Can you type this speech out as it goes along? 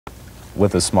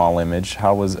with a small image.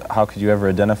 How could you ever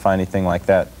identify anything like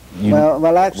that?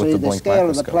 Well, actually, with the scale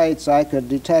of the plates, I could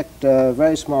detect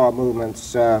very small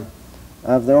movements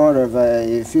of the order of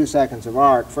a few seconds of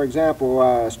arc. For example,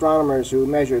 astronomers who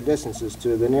measure distances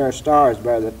to the nearest stars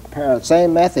by the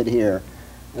same method here.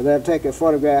 And they'll take a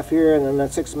photograph here, and then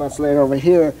 6 months later over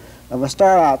here of a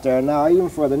star out there. Now, even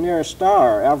for the nearest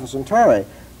star, Alpha Centauri,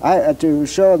 to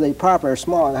show the proper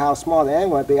how small the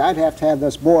angle would be, I'd have to have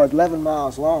this board 11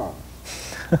 miles long.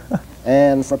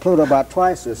 And for Pluto, about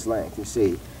twice this length, you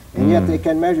see. And yet they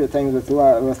can measure things with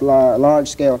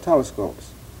large-scale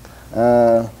telescopes.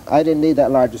 I didn't need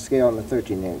that larger scale on the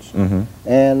 13-inch.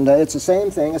 And it's the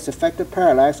same thing. It's effective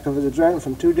parallax because it's observed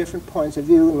from two different points of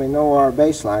view, and we know our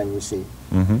baseline, you see.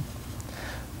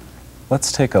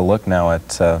 Let's take a look now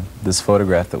at this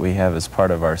photograph that we have as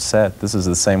part of our set. This is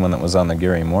the same one that was on the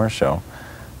Gary Moore show.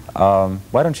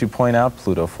 Why don't you point out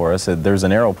Pluto for us? There's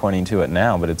an arrow pointing to it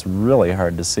now, but it's really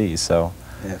hard to see. So.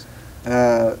 Yes.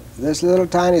 This little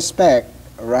tiny speck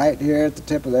right here at the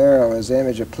tip of the arrow is the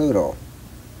image of Pluto.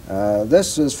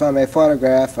 This is from a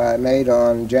photograph I made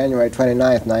on January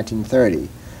 29th, 1930.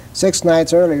 6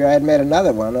 nights earlier, I had made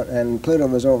another one, and Pluto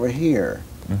was over here.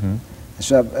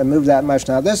 So I moved that much.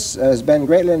 Now, this has been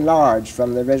greatly enlarged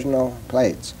from the original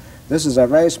plates. This is a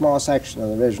very small section of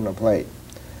the original plate.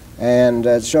 And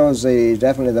it shows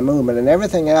definitely the movement, and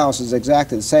everything else is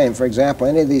exactly the same. For example,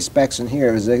 any of these specks in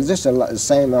here is just the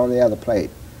same on the other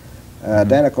plate,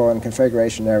 identical in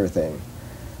configuration and everything.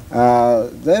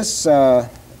 This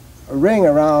ring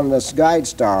around this guide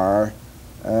star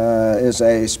is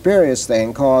a spurious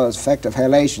thing called effective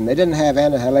halation. They didn't have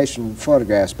anti-halation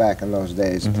photographs back in those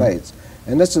days, plates.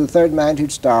 And this is the third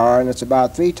magnitude star, and it's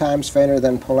about 3 times fainter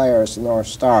than Polaris, the North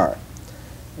Star.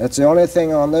 It's the only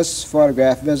thing on this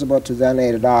photograph visible to the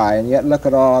unaided eye, and yet look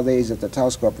at all these that the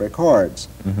telescope records.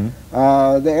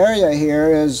 The area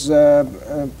here is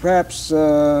perhaps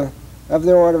of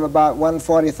the order of about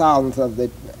 1/40,000th of the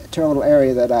total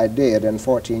area that I did in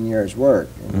 14 years' work.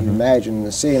 And you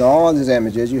imagine seeing all of these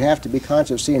images. You have to be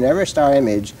conscious of seeing every star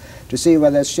image to see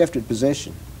whether it's shifted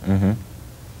position.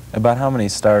 About how many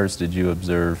stars did you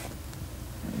observe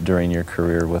during your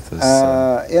career with this?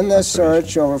 In this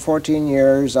search over 14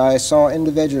 years, I saw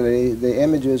individually the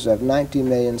images of 19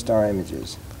 million star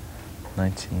images.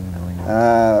 19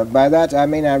 million. By that I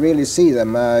mean I really see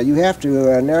them. You have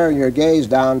to narrow your gaze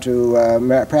down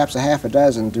to perhaps a half a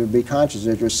dozen to be conscious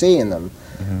that you're seeing them.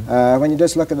 When you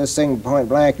just look at this thing point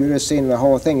blank, you're just seeing the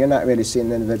whole thing. You're not really seeing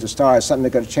the individual stars. Something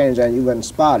that could change and you wouldn't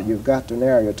spot it. You've got to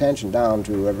narrow your attention down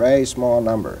to a very small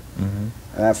number.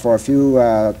 For a few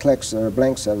clicks or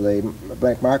blinks of the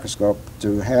blink microscope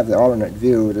to have the alternate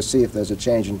view to see if there's a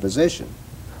change in position.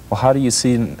 Well, how do you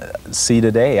see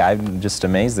today? I'm just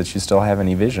amazed that you still have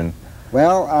any vision.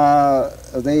 Well,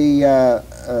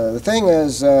 the thing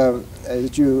is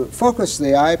that you focus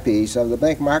the eyepiece of the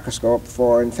blink microscope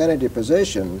for infinity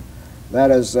position.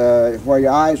 That is where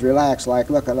your eyes relax, like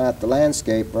looking at the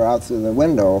landscape or out through the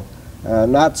window,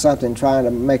 not something trying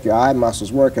to make your eye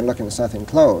muscles work and looking at something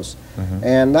close.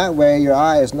 And that way your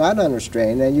eye is not under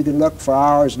strain, and you can look for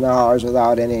hours and hours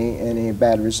without any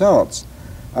bad results.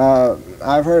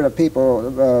 I've heard of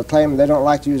people claim they don't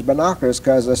like to use binoculars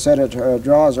because they said it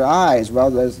draws their eyes. Well,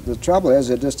 the trouble is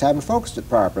they just haven't focused it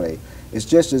properly. It's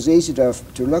just as easy to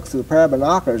look through a pair of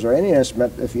binoculars or any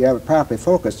instrument if you have it properly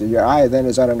focused. Your eye then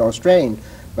is under no strain.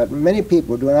 But many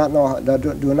people do not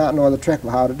know the trick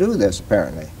of how to do this,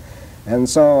 apparently. And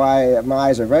so my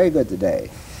eyes are very good today.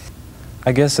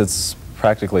 I guess it's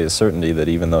practically a certainty that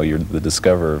even though you're the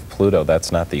discoverer of Pluto,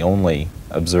 that's not the only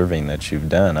observing that you've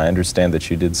done. I understand that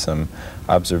you did some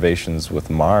observations with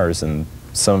Mars, and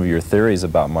some of your theories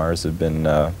about Mars have been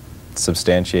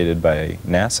substantiated by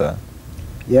NASA.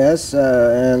 Yes,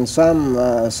 and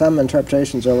some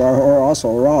interpretations are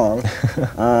also wrong.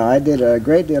 I did a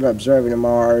great deal of observing of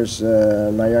Mars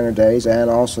in my younger days, and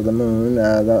also the Moon.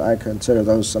 I consider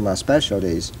those some of my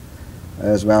specialties,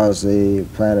 as well as the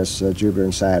planets Jupiter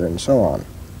and Saturn and so on.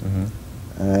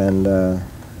 And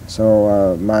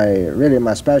so really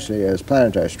my specialty is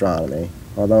planetary astronomy,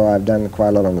 although I've done quite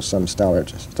a little of some stellar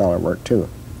work too.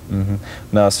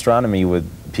 Now, astronomy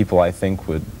people I think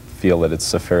would feel that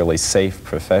it's a fairly safe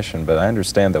profession, but I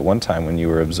understand that one time when you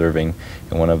were observing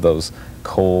in one of those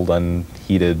cold,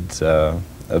 unheated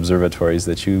observatories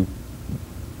that you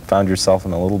found yourself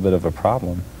in a little bit of a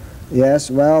problem. Yes,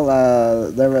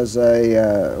 well, there was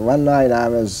one night I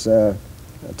was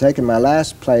taking my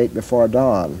last plate before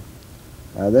dawn.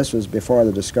 This was before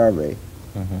the discovery.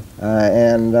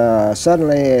 And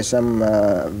suddenly some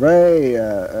very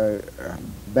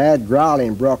bad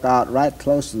growling broke out right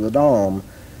close to the dome.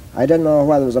 I didn't know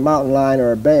whether it was a mountain lion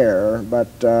or a bear, but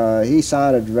he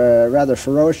sounded rather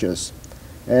ferocious.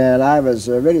 And I was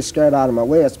really scared out of my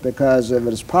wits, because it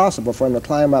was possible for him to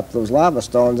climb up those lava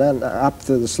stones and up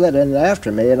through the slit in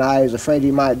after me, and I was afraid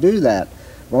he might do that.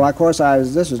 Well, of course,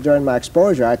 this was during my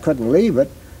exposure. I couldn't leave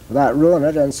it without ruining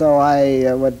it, and so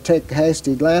I would take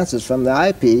hasty glances from the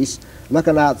eyepiece,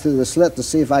 looking out through the slit to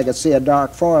see if I could see a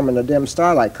dark form in the dim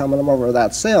starlight coming over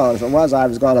that sill. And if it was, I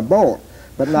was going to bolt,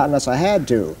 but not unless I had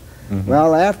to.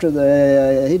 Well, after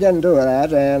he didn't do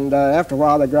that, and after a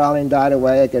while the growling died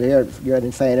away. I could hear it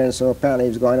getting fainter, and so apparently he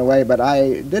was going away, but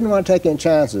I didn't want to take any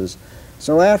chances.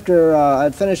 So after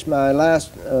I'd finished my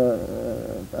last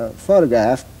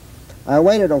photograph, I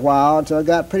waited a while until it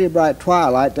got pretty bright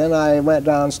twilight. Then I went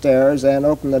downstairs and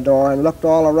opened the door and looked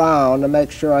all around to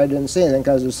make sure I didn't see anything,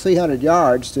 because it was 300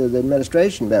 yards to the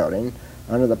administration building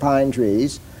under the pine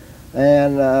trees.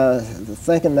 And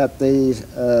thinking that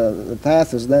the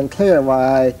path was then clear,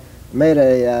 why I made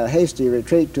a hasty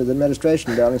retreat to the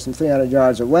administration building some 300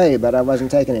 yards away, but I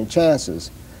wasn't taking any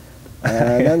chances.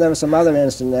 And then there were some other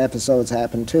incident episodes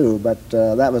happened too, but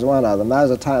that was one of them.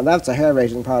 That's a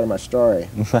hair-raising part of my story.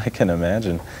 I can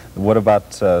imagine. What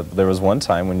about, there was one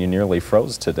time when you nearly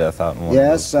froze to death out in one of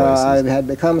those places. Yes, I had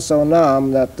become so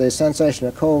numb that the sensation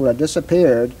of cold had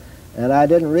disappeared, and I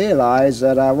didn't realize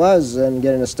that I was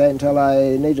getting a state until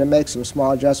I needed to make some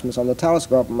small adjustments on the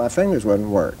telescope, and my fingers wouldn't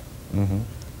work.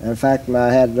 In fact,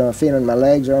 I had no feeling in my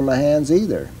legs or my hands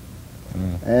either.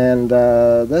 And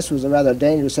this was a rather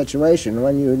dangerous situation.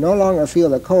 When you no longer feel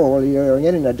the cold, you're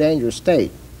in a dangerous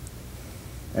state.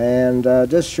 And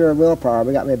just sheer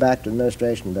willpower got me back to the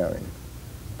administration building.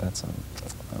 That's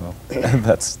well,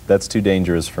 that's too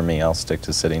dangerous for me. I'll stick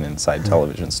to sitting inside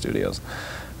television studios,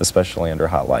 especially under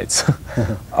hot lights.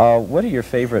 What are your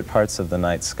favorite parts of the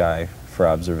night sky for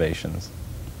observations?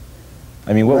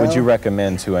 I mean, what would you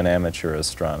recommend to an amateur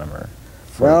astronomer?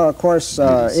 Well, of course,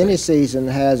 any season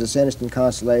has its interesting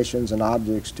constellations and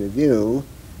objects to view.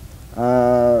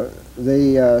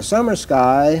 The summer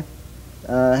sky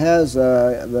has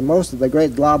most of the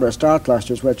great globular star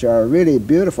clusters, which are really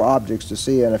beautiful objects to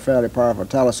see in a fairly powerful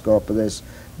telescope, with this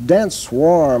dense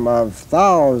swarm of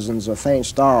thousands of faint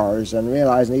stars, and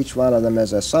realizing each one of them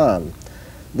is a sun.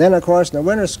 Then, of course, in the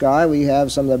winter sky, we have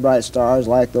some of the bright stars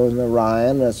like those in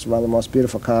Orion. That's one of the most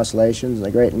beautiful constellations, and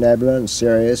the Great Nebula and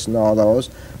Sirius and all those.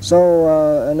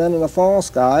 So, and then in the fall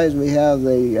skies, we have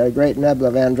the Great Nebula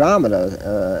of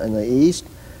Andromeda in the east,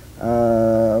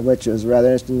 which is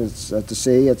rather interesting to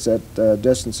see. It's at a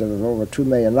distance of over 2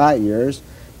 million light years.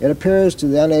 It appears to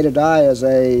the unaided eye as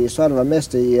a sort of a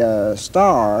misty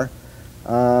star,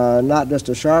 not just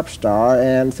a sharp star,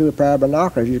 and through a pair of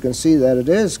binoculars you can see that it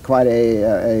is quite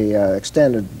a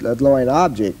extended glowing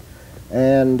object,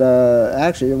 and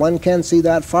actually one can see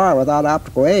that far without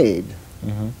optical aid.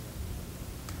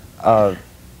 I'm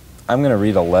going to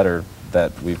read a letter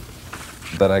that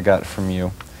I got from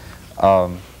you.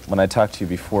 When I talked to you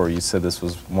before, you said this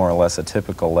was more or less a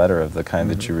typical letter of the kind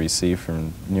that you receive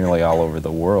from nearly all over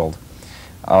the world.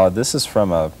 This is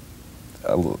from a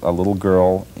little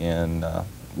girl in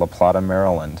La Plata,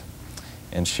 Maryland,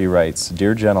 and she writes,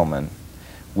 "Dear gentlemen,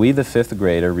 we, the 5th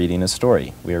grade, are reading a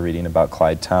story. We are reading about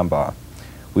Clyde Tombaugh.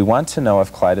 We want to know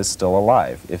if Clyde is still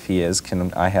alive. If he is,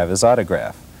 can I have his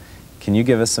autograph? Can you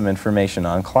give us some information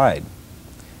on Clyde?"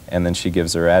 And then she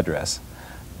gives her address.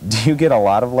 Do you get a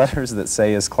lot of letters that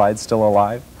say, "Is Clyde still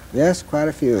alive?" Yes, quite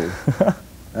a few.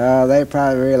 They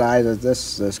probably realize that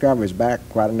this discovery is back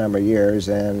quite a number of years,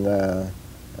 and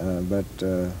but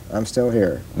I'm still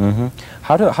here.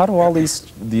 How do all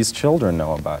these children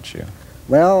know about you?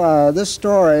 Well, this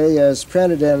story is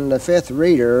printed in the 5th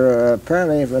Reader,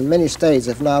 apparently in many states,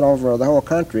 if not over the whole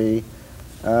country,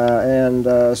 and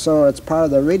so it's part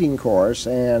of the reading course,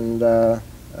 and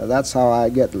that's how I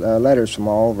get letters from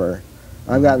all over.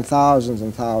 I've gotten thousands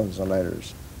and thousands of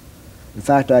letters. In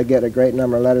fact, I get a great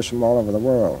number of letters from all over the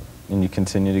world. And you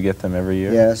continue to get them every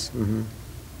year? Yes.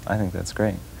 I think that's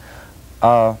great.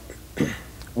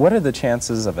 What are the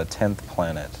chances of a 10th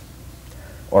planet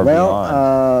or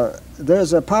beyond?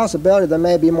 There's a possibility there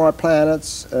may be more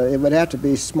planets. It would have to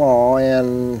be small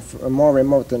and more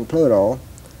remote than Pluto.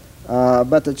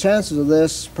 But the chances of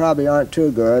this probably aren't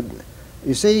too good.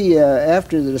 You see,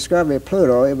 after the discovery of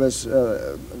Pluto, it was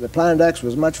the planet X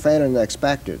was much fainter than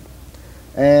expected.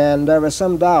 And there were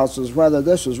some doubts as whether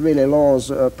this was really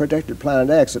Lowell's predicted planet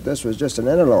X, that this was just an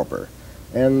interloper.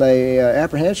 And the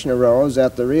apprehension arose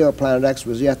that the real planet X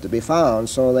was yet to be found,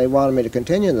 so they wanted me to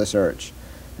continue the search.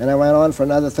 And I went on for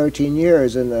another 13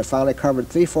 years and finally covered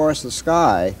 3/4 of the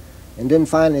sky and didn't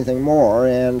find anything more.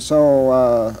 And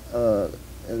so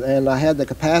and I had the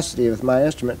capacity with my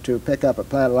instrument to pick up a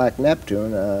planet like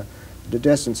Neptune, the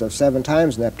distance of 7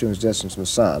 times Neptune's distance from the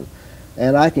Sun.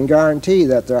 And I can guarantee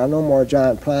that there are no more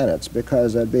giant planets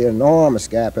because there'd be an enormous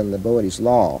gap in the Bode's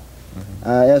law.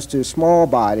 As to small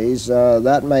bodies,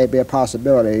 that may be a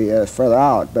possibility further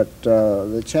out, but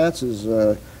the chances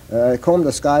comb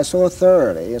the sky so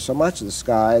thoroughly, and so much of the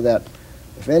sky, that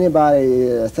if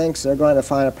anybody thinks they're going to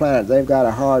find a planet, they've got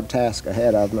a hard task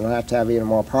ahead of them, and they'll have to have even a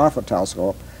more powerful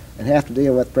telescope and have to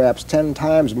deal with perhaps 10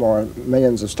 times more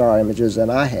millions of star images than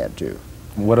I had to.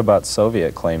 What about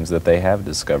Soviet claims that they have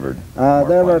discovered There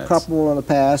were a planets? couple in the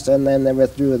past, and then they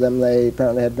withdrew them. They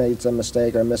apparently had made some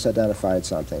mistake or misidentified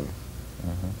something.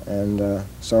 And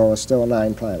so it's still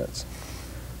 9 planets.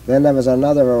 Then there was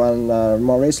another one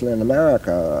more recently in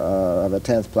America of a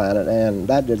 10th planet, and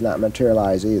that did not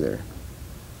materialize either.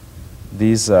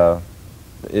 These, I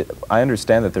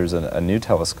understand that there's a new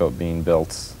telescope being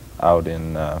built out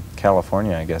in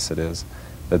California, I guess it is.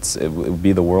 It would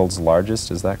be the world's largest,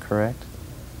 is that correct?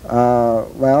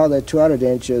 Well, the 200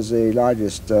 inch is the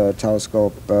largest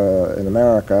telescope in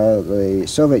America. The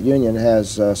Soviet Union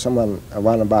has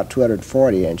one about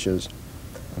 240 inches.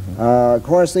 Of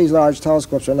course, these large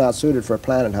telescopes are not suited for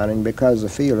planet hunting because the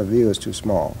field of view is too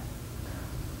small.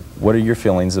 What are your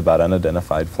feelings about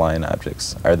unidentified flying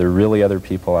objects? Are there really other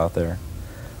people out there?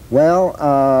 Well,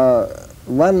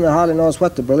 one hardly knows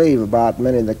what to believe about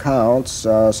many of the accounts.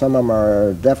 Some of them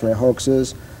are definitely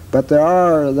hoaxes. But there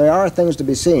are things to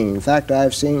be seen. In fact,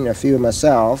 I've seen a few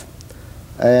myself,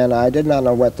 and I did not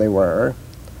know what they were.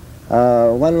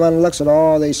 When one looks at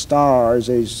all these stars,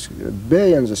 these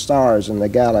billions of stars in the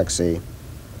galaxy,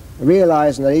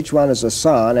 realizing that each one is a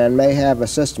sun and may have a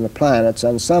system of planets,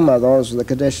 and some of those are the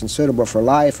conditions suitable for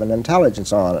life and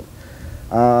intelligence on it,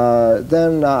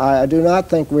 then I do not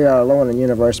think we are alone in the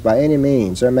universe by any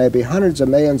means. There may be hundreds of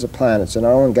millions of planets in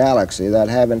our own galaxy that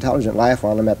have intelligent life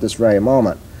on them at this very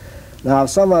moment. Now,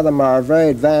 some of them are very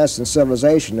advanced in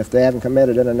civilization. If they haven't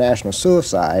committed international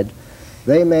suicide,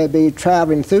 they may be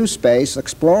traveling through space,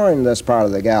 exploring this part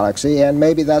of the galaxy, and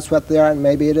maybe that's what they are, and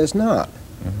maybe it is not.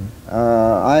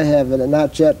 I have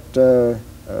not yet, I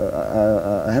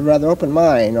have a rather open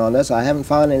mind on this. I haven't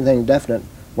found anything definite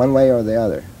one way or the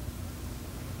other.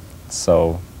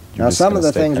 So, now, some of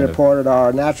the things reported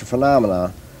are natural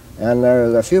phenomena, and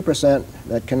there's a few percent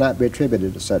that cannot be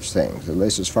attributed to such things, at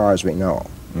least as far as we know.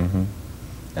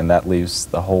 And that leaves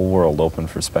the whole world open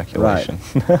for speculation.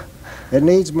 Right. It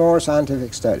needs more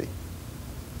scientific study.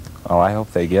 Oh, I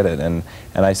hope they get it. And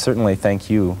I certainly thank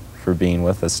you for being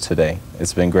with us today.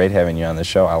 It's been great having you on the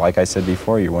show. Like I said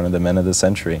before, you're one of the men of the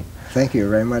century. Thank you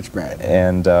very much, Brad.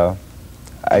 And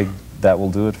that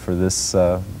will do it for this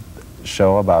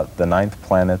show about the 9th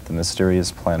planet, the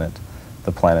mysterious planet,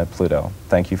 the planet Pluto.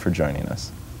 Thank you for joining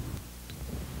us.